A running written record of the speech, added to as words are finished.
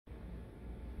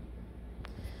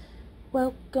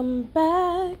Welcome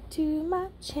back to my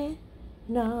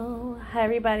channel. Hi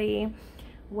everybody,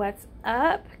 what's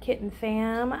up, kitten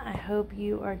fam? I hope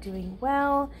you are doing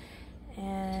well.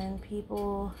 And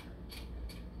people,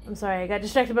 I'm sorry, I got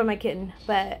distracted by my kitten,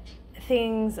 but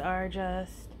things are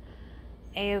just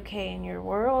a-okay in your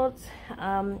world.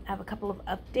 I have a couple of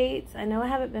updates. I know I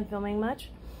haven't been filming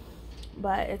much,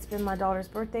 but it's been my daughter's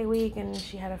birthday week and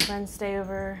she had a friend stay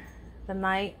over the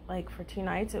night, like for 2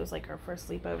 nights. It was like her first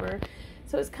sleepover,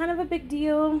 so it's kind of a big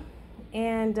deal.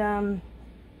 And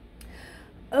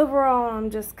overall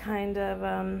I'm just kind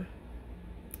of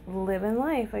living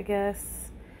life, I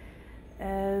guess,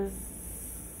 as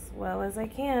well as I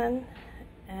can,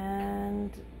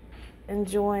 and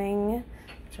enjoying.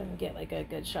 I'm trying to get like a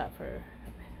good shot for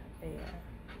a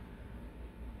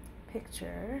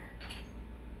picture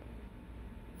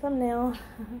thumbnail.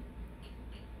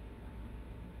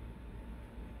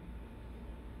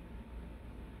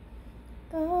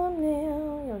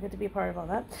 Thumbnail. You'll get to be a part of all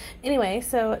that. Anyway,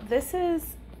 so this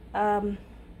is an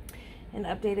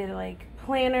updated like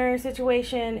planner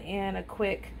situation and a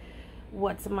quick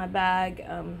what's in my bag.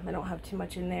 I don't have too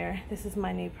much in there. This is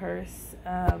my new purse.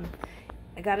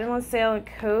 I got it on sale at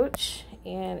Coach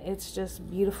and it's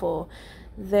just beautiful.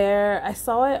 There, I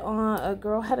saw it on, a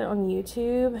girl had it on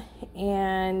YouTube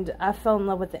and I fell in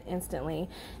love with it instantly.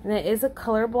 And it is a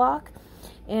color block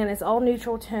and it's all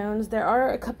neutral tones. There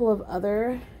are a couple of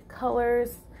other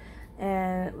colors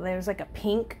and there's like a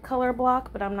pink color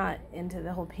block, but I'm not into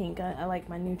the whole pink. I like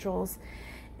my neutrals.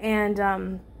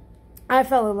 And I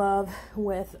fell in love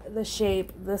with the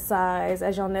shape, the size.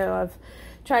 As y'all know, I've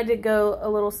tried to go a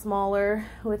little smaller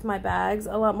with my bags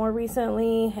a lot more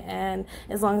recently, and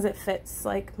as long as it fits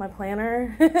like my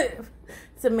planner,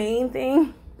 it's the main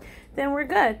thing, then we're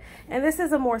good. And this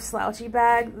is a more slouchy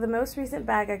bag. The most recent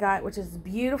bag I got, which is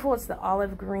beautiful, it's the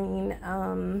olive green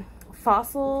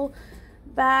Fossil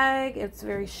bag. It's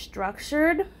very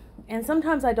structured, and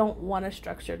sometimes I don't want a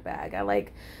structured bag. I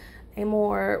like a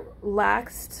more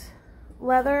laxed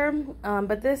leather,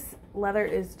 but this leather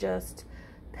is just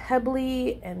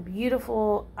pebbly and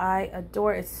beautiful. I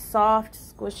adore it. It's soft,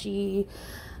 squishy,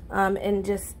 and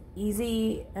just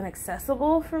easy and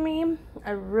accessible for me.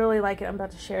 I really like it. I'm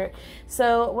about to share it.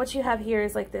 So what you have here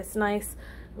is like this nice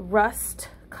rust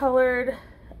colored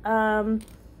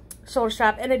shoulder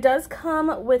strap, and it does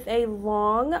come with a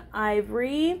long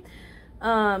ivory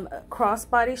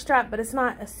crossbody strap, but it's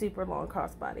not a super long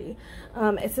crossbody.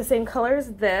 It's the same color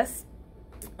as this,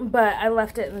 but I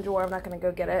left it in the drawer. I'm not going to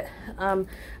go get it. I'm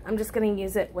just going to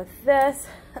use it with this.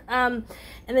 And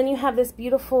then you have this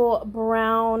beautiful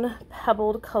brown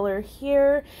pebbled color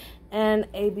here and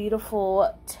a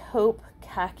beautiful taupe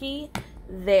khaki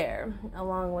there,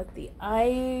 along with the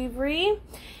ivory.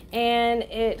 And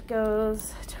it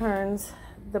goes, turns,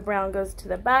 the brown goes to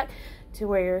the back to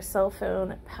where your cell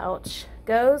phone pouch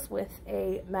goes with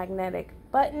a magnetic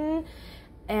button.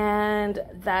 And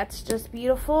that's just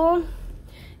beautiful.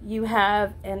 You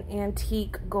have an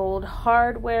antique gold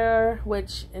hardware,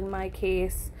 which in my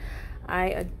case I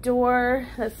adore.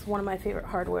 That's one of my favorite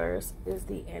hardwares, is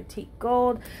the antique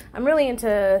gold. I'm really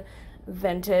into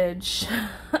vintage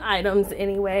items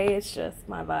anyway. It's just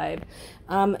my vibe.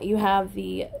 You have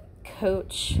the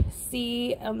Coach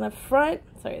C on the front.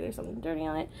 Sorry, there's something dirty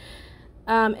on it.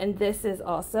 And this is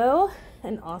also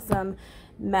an awesome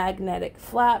magnetic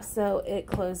flap, so it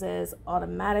closes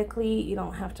automatically. You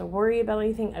don't have to worry about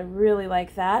anything. I really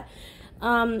like that.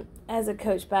 As a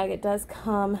Coach bag, it does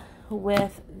come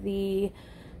with the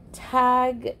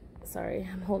tag. Sorry,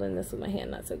 I'm holding this with my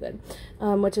hand, not so good.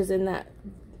 Which is in that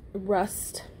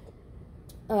rust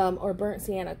or burnt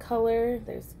sienna color.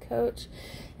 There's Coach.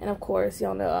 And of course,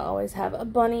 y'all know I always have a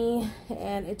bunny,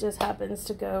 and it just happens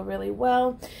to go really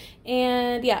well.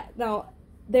 And yeah, now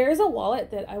there is a wallet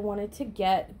that I wanted to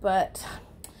get, but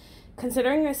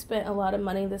considering I spent a lot of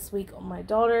money this week on my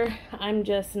daughter, I'm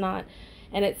just not.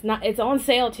 And it's on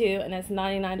sale too, and it's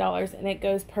 $99, and it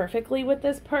goes perfectly with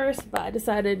this purse, but I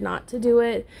decided not to do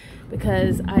it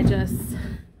because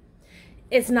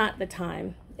it's not the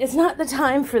time. It's not the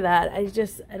time for that.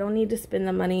 I don't need to spend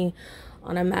the money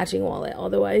on a matching wallet,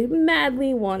 although I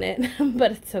madly want it,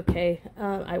 but it's okay.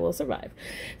 I will survive.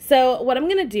 So what I'm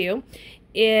gonna do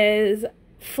is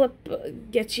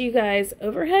get you guys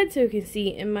overhead so you can see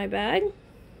in my bag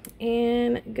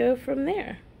and go from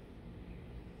there.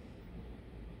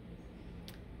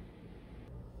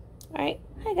 All right,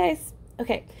 hi guys.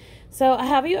 Okay, so I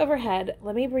have you overhead.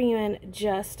 Let me bring you in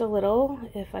just a little,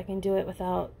 if I can do it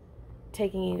without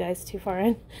taking you guys too far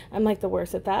in. I'm like the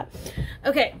worst at that.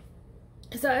 Okay,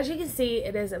 So as you can see,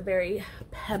 it is a very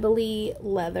pebbly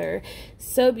leather,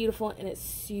 so beautiful, and it's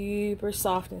super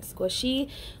soft and squishy,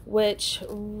 which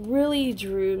really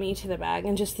drew me to the bag,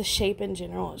 and just the shape in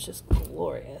general is just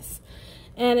glorious.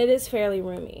 And it is fairly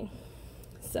roomy.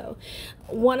 So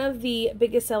one of the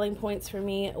biggest selling points for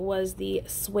me was the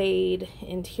suede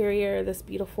interior. This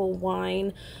beautiful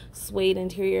wine suede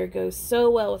interior goes so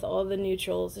well with all the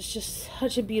neutrals. It's just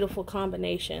such a beautiful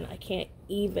combination. I can't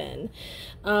even.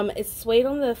 It's suede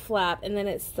on the flap, and then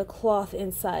it's the cloth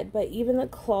inside, but even the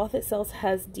cloth itself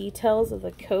has details of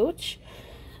the coach.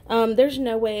 There's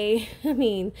no way, I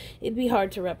mean, it'd be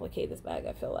hard to replicate this bag,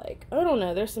 I feel like. I don't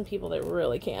know, there's some people that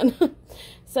really can.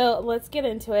 So let's get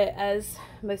into it. As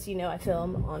most of you know, I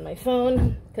film on my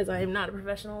phone because I am not a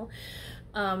professional.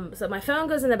 So my phone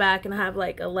goes in the back, and I have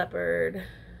like a leopard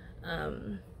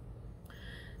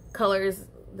colors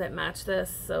that match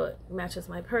this, so it matches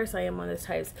my purse. I am one of those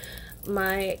types.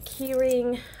 My key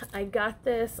ring, I got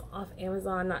this off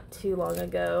Amazon not too long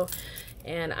ago,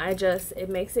 and it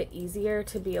makes it easier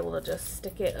to be able to just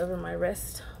stick it over my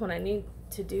wrist when I need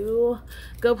to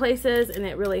go places, and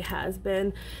it really has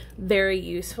been very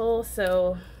useful.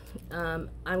 So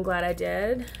I'm glad I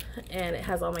did, and it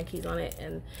has all my keys on it,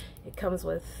 and it comes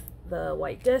with the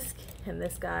white disc and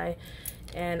this guy,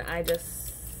 and I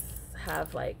just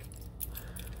have like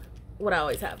what I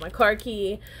always have: my car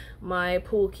key, my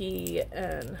pool key,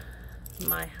 and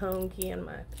my home key, and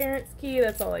my parents' key.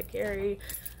 That's all I carry.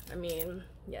 I mean,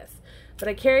 yes, but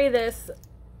I carry this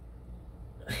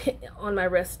on my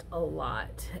wrist a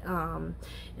lot,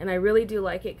 and I really do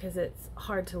like it because it's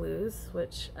hard to lose,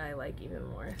 which I like even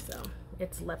more. So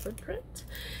it's leopard print,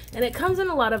 and it comes in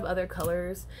a lot of other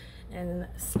colors and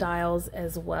styles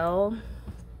as well.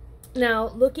 Now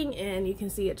looking in, you can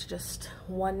see it's just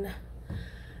one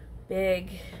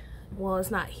big, well,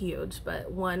 it's not huge,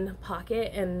 but one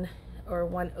pocket, or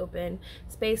one open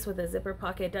space with a zipper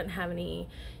pocket. It doesn't have any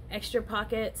extra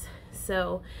pockets,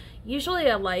 so usually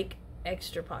I like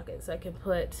extra pockets so I can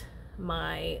put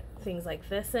my things like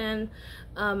this in,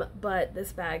 but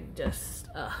this bag just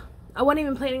I wasn't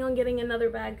even planning on getting another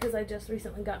bag because I just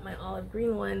recently got my olive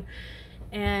green one,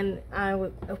 and I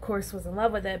of course was in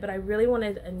love with it, but I really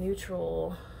wanted a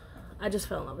neutral. I just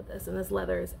fell in love with this, and this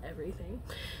leather is everything.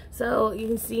 So you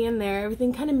can see in there,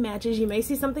 everything kind of matches. You may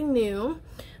see something new,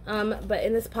 but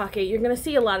in this pocket, you're going to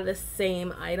see a lot of the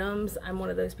same items. I'm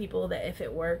one of those people that if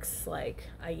it works, like,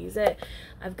 I use it.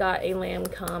 I've got a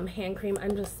Lancome hand cream.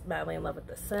 I'm just madly in love with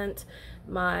the scent.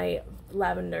 My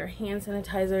lavender hand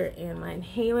sanitizer and my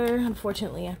inhaler.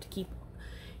 Unfortunately, I have to keep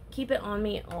it on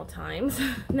me at all times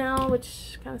now,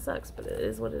 which kind of sucks, but it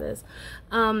is what it is.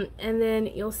 And then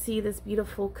you'll see this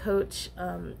beautiful Coach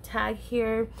tag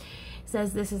here. It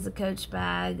says this is a Coach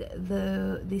bag.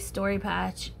 The story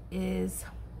patch is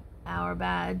our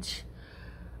badge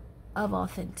of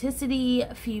authenticity.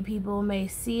 Few people may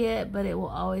see it, but it will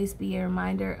always be a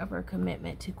reminder of our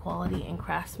commitment to quality and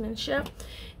craftsmanship.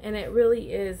 And it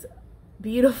really is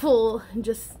beautiful.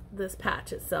 Just this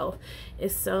patch itself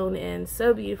is sewn in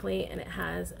so beautifully, and it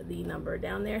has the number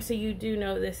down there, so you do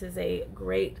know this is a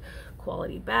great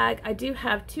quality bag. I do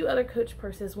have two other Coach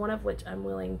purses, one of which I'm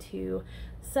willing to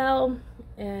sell,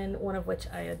 and one of which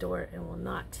I adore and will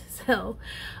not sell.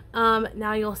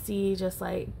 Now you'll see just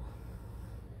like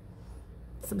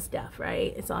some stuff,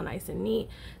 right? It's all nice and neat.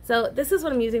 So this is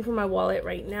what I'm using for my wallet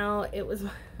right now.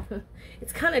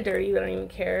 It's kind of dirty, but I don't even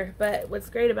care. But what's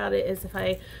great about it is if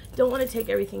I don't want to take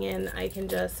everything in, I can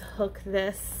just hook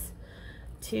this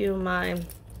to my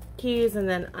keys, and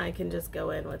then I can just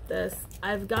go in with this.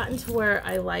 I've gotten to where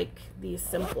I like these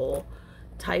simple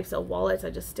types of wallets.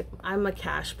 I'm a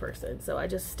cash person, so I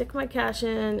just stick my cash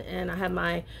in, and I have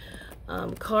my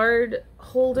card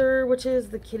holder, which is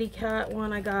the kitty cat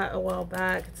one I got a while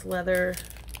back. It's leather.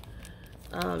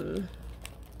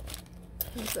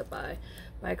 What's it by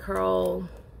Carl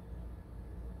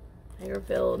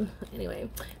Lagerfeld. Anyway,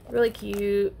 really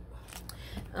cute.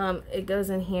 It goes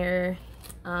in here.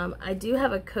 I do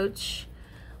have a Coach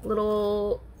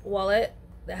little wallet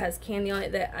that has candy on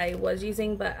it that I was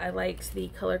using, but I liked the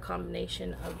color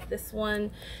combination of this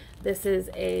one. This is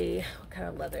what kind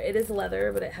of leather? It is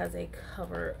leather, but it has a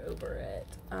cover over it.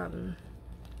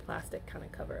 Plastic kind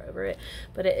of cover over it,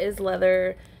 but it is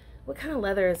leather. What kind of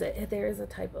leather is it? There is a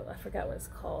type of, I forgot what it's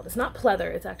called. It's not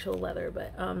pleather, it's actual leather,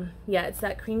 but yeah, it's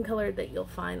that cream color that you'll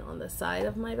find on the side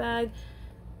of my bag.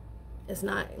 It's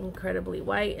not incredibly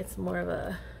white, it's more of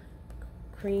a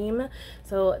cream.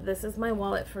 So this is my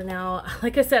wallet for now.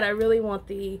 Like I said, I really want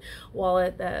the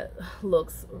wallet that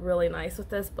looks really nice with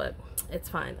this, but it's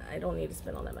fine. I don't need to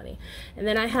spend all that money. And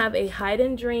then I have a hide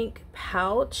and drink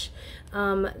pouch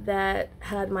that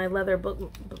had my leather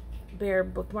bear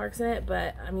bookmarks in it,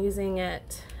 but I'm using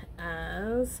it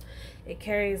as it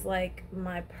carries like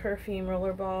my perfume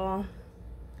roller ball.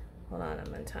 Hold on,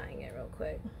 I'm untying it real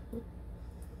quick.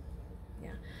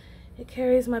 Yeah, it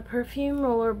carries my perfume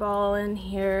roller ball in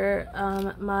here,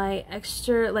 my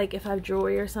extra, like if I have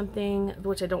jewelry or something,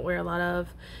 which I don't wear a lot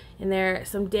of, in there,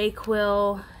 some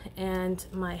Dayquil, and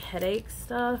my headache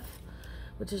stuff,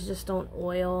 which is just don't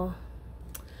oil.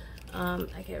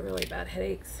 I get really bad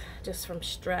headaches just from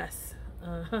stress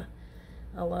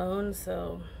alone,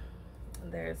 so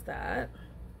there's that.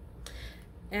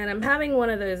 And I'm having one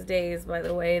of those days, by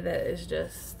the way, that is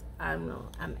just, I don't know,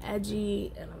 I'm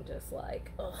edgy and I'm just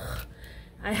like, ugh.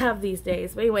 I have these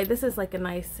days. But anyway, this is like a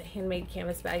nice handmade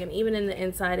canvas bag, and even in the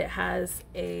inside it has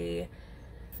a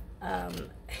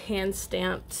hand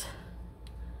stamped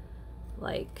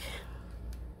like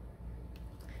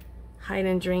hide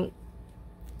and drink,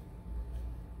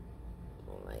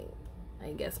 like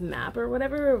I guess map or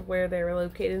whatever of where they were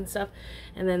located and stuff,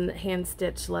 and then the hand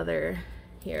stitched leather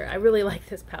here. I really like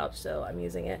this pouch, so I'm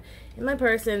using it in my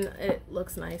purse, and it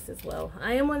looks nice as well.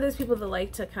 I am one of those people that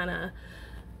like to kind of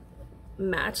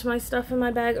match my stuff in my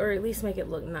bag, or at least make it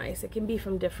look nice. It can be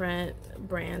from different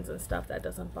brands and stuff. That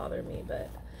doesn't bother me.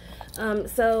 But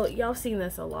so y'all seen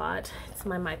this a lot. It's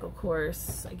my Michael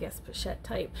Kors, I guess, pochette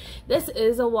type. This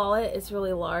is a wallet. It's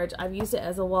really large. I've used it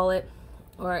as a wallet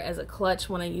or as a clutch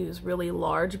when I use really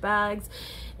large bags.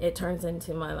 It turns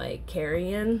into my like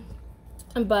carry-in.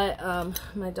 But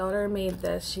my daughter made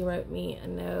this. She wrote me a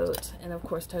note, and of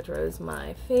course Totoro's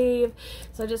my fave,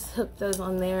 so I just hooked those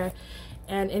on there.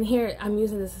 And in here I'm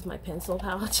using this as my pencil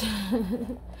pouch.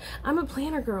 I'm a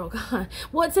planner girl, God.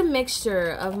 Well, it's a mixture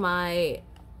of my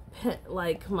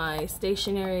like my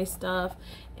stationery stuff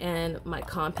and my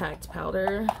compact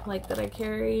powder like that I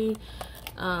carry.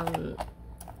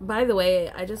 By the way,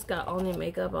 I just got all new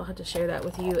makeup. I'll have to share that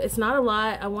with you. It's not a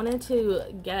lot. I wanted to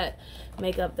get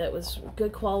makeup that was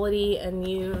good quality and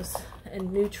use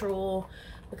and neutral,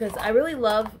 because I really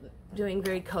love doing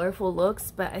very colorful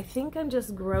looks, but I think I'm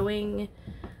just growing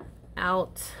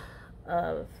out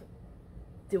of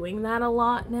doing that a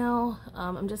lot now.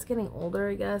 I'm just getting older,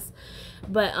 I guess.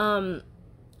 But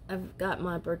I've got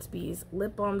my Burt's Bees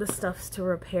lip balm. This stuff's to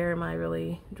repair my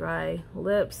really dry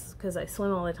lips, because I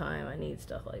swim all the time. I need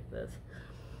stuff like this.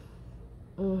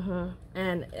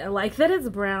 And I like that it's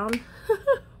brown.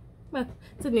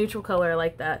 It's a neutral color. I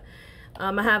like that.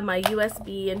 I have my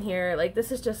USB in here. Like,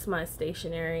 this is just my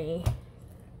stationery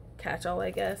catch-all,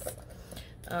 I guess.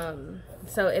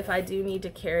 So if I do need to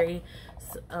carry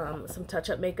some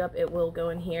touch-up makeup, it will go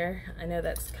in here. I know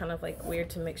that's kind of like weird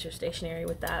to mix your stationery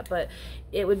with that, but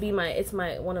it would be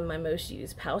one of my most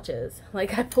used pouches.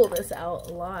 Like, I pull this out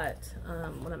a lot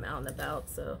when I'm out and about.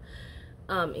 So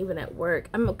even at work,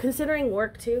 I'm considering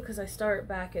work too, because I start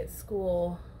back at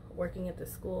school, working at the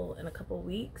school in a couple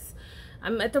weeks.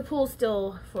 I'm at the pool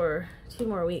still for 2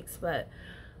 more weeks, but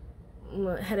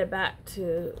I'm headed back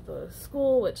to the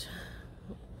school, which,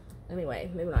 anyway,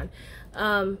 moving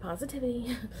on.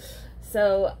 Positivity.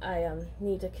 So I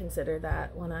need to consider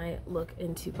that when I look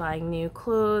into buying new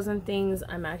clothes and things.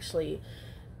 I'm actually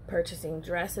purchasing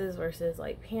dresses versus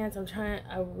like pants. I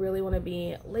really want to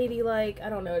be ladylike. I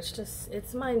don't know,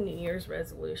 it's my New Year's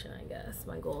resolution, I guess,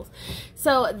 my goals.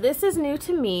 So this is new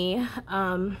to me.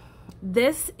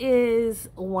 This is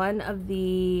one of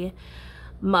the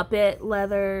Muppet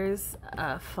leathers,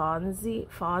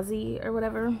 Fozzie or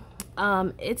whatever.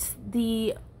 It's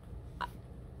the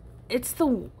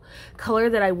color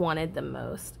that I wanted the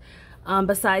most,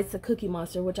 besides the Cookie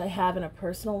Monster, which I have in a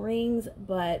personal rings,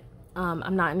 but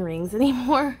I'm not in rings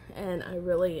anymore, and I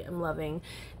really am loving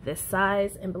this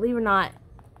size. And believe it or not,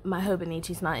 my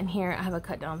Hobonichi's not in here. I have a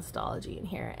Cut Down Stalogy in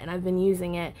here, and I've been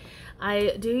using it.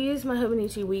 I do use my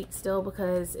Hobonichi week still,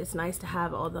 because it's nice to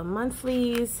have all the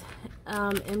monthlies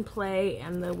in play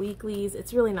and the weeklies.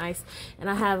 It's really nice. And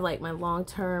I have like my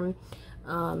long-term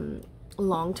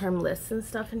lists and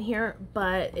stuff in here,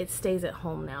 but it stays at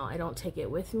home now. I don't take it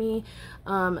with me.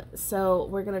 So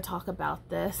we're gonna talk about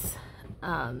this.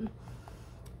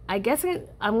 I guess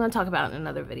I'm going to talk about it in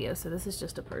another video, so this is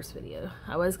just a purse video.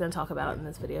 I was going to talk about it in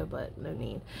this video, but no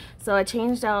need. So I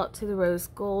changed out to the rose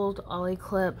gold Ollie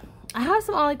clip. I have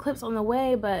some Ollie clips on the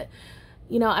way, but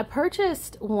you know, I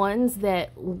purchased ones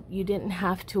that you didn't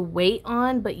have to wait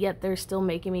on, but yet they're still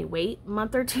making me wait a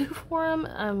month or two for them.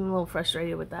 I'm a little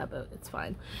frustrated with that, but it's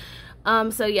fine.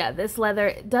 So yeah, this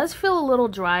leather does feel a little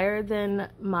drier than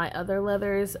my other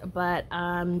leathers, but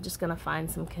I'm just gonna find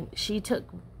some, she took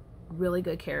really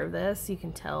good care of this, you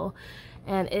can tell,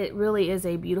 and it really is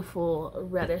a beautiful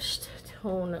reddish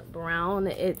tone brown.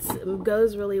 It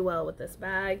goes really well with this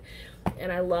bag,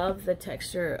 and I love the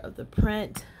texture of the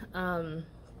print. I'm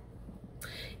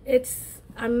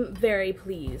very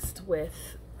pleased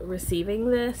with receiving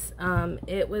this.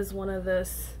 It was one of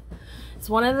those, it's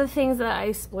one of the things that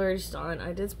I splurged on.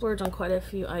 I did splurge on quite a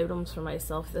few items for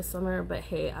myself this summer, but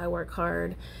hey, I work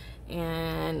hard,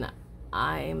 and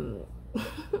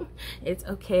it's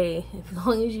okay. As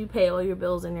long as you pay all your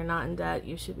bills and you're not in debt,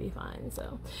 you should be fine.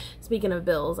 So speaking of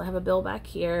bills, I have a bill back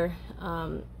here.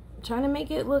 Trying to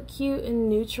make it look cute and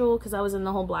neutral because I was in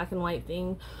the whole black and white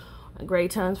thing, gray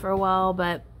tones for a while,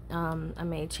 but I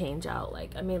may change out,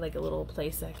 like I made like a little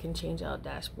place that can change out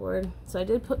dashboard. So I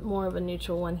did put more of a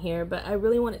neutral one here, but I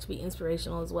really want it to be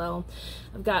inspirational as well.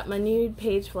 I've got my new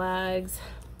page flags,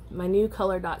 my new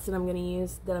color dots that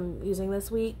I'm using this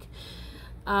week.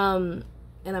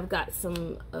 And I've got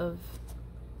some of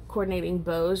coordinating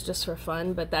bows just for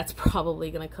fun, but that's probably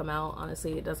going to come out.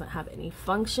 Honestly, it doesn't have any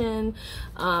function.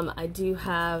 I do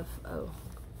have, oh,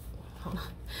 hold on.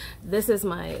 This is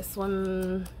my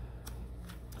swim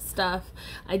stuff.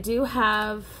 I do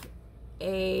have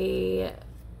a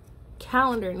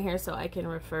calendar in here so I can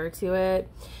refer to it.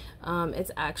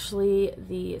 It's actually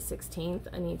the 16th.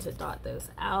 I need to dot those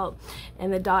out,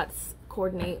 and the dots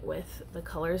coordinate with the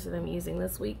colors that I'm using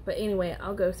this week. But anyway,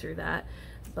 I'll go through that.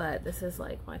 But this is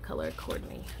like my color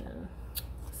coordination.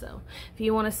 So if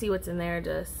you want to see what's in there,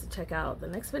 just check out the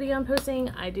next video I'm posting.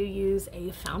 I do use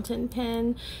a fountain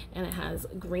pen, and it has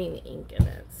green ink in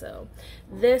it. So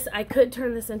this, I could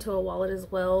turn this into a wallet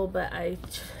as well, but I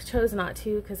chose not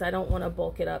to because I don't want to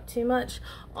bulk it up too much.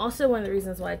 Also, one of the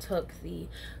reasons why I took the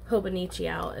Hobonichi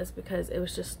out is because it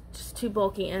was just too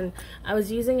bulky, and I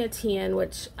was using a TN,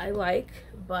 which I like,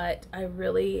 but I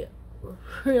really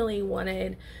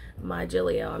wanted my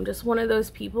Gillio. I'm just one of those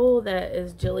people that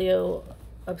is Gillio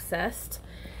obsessed,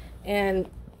 and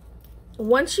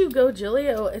once you go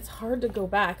Gillio, it's hard to go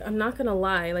back. I'm not gonna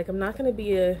lie, like I'm not gonna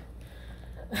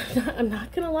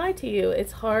lie to you.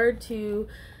 It's hard to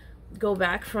go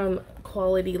back from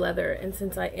quality leather, and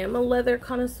since I am a leather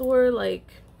connoisseur, like,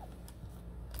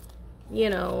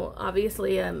 you know,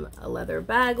 obviously I'm a leather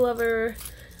bag lover,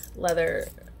 leather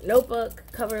notebook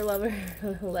cover lover,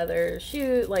 leather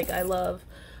shoe, like I love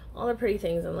all the pretty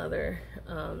things in leather,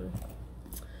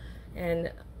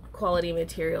 and quality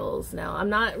materials. Now, I'm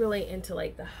not really into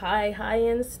like the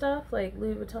high-end stuff like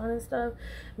Louis Vuitton and stuff.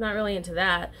 I'm not really into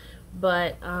that,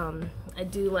 but I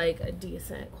do like a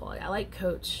decent quality. I like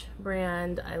Coach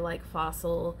brand. I like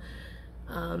Fossil.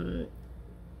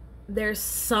 There's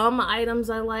some items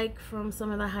I like from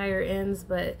some of the higher ends,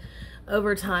 but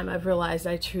over time I've realized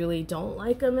I truly don't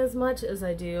like them as much as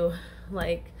I do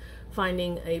like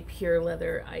finding a pure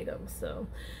leather item. So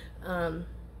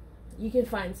you can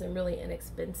find some really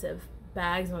inexpensive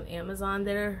bags on Amazon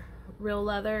that are real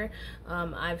leather.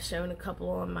 I've shown a couple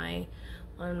on my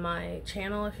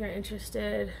channel if you're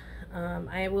interested.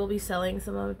 I will be selling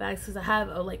some of my bags because I have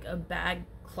like a bag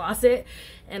closet,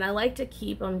 and I like to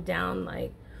keep them down.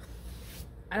 Like,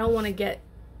 I don't want to get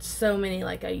so many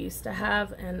like I used to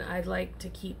have, and I'd like to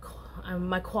keep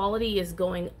my quality is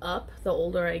going up the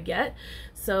older I get.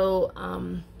 So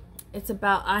it's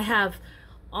about, I have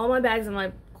all my bags in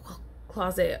my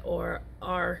closet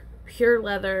are pure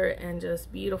leather and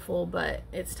just beautiful, but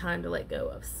it's time to let go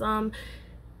of some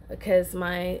because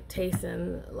my taste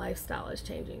and lifestyle is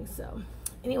changing. So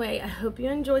anyway, I hope you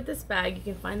enjoyed this bag. You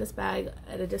can find this bag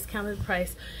at a discounted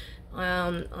price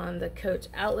on the Coach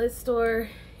outlet store,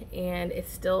 and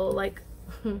it's still like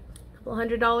a couple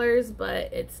 $100,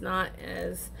 but it's not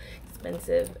as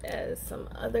expensive as some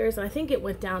others, and I think it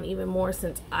went down even more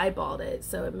since I bought it,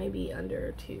 so it may be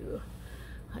under $200.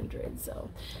 So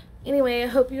anyway, I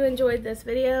hope you enjoyed this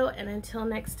video, and until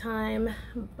next time,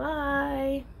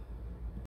 bye.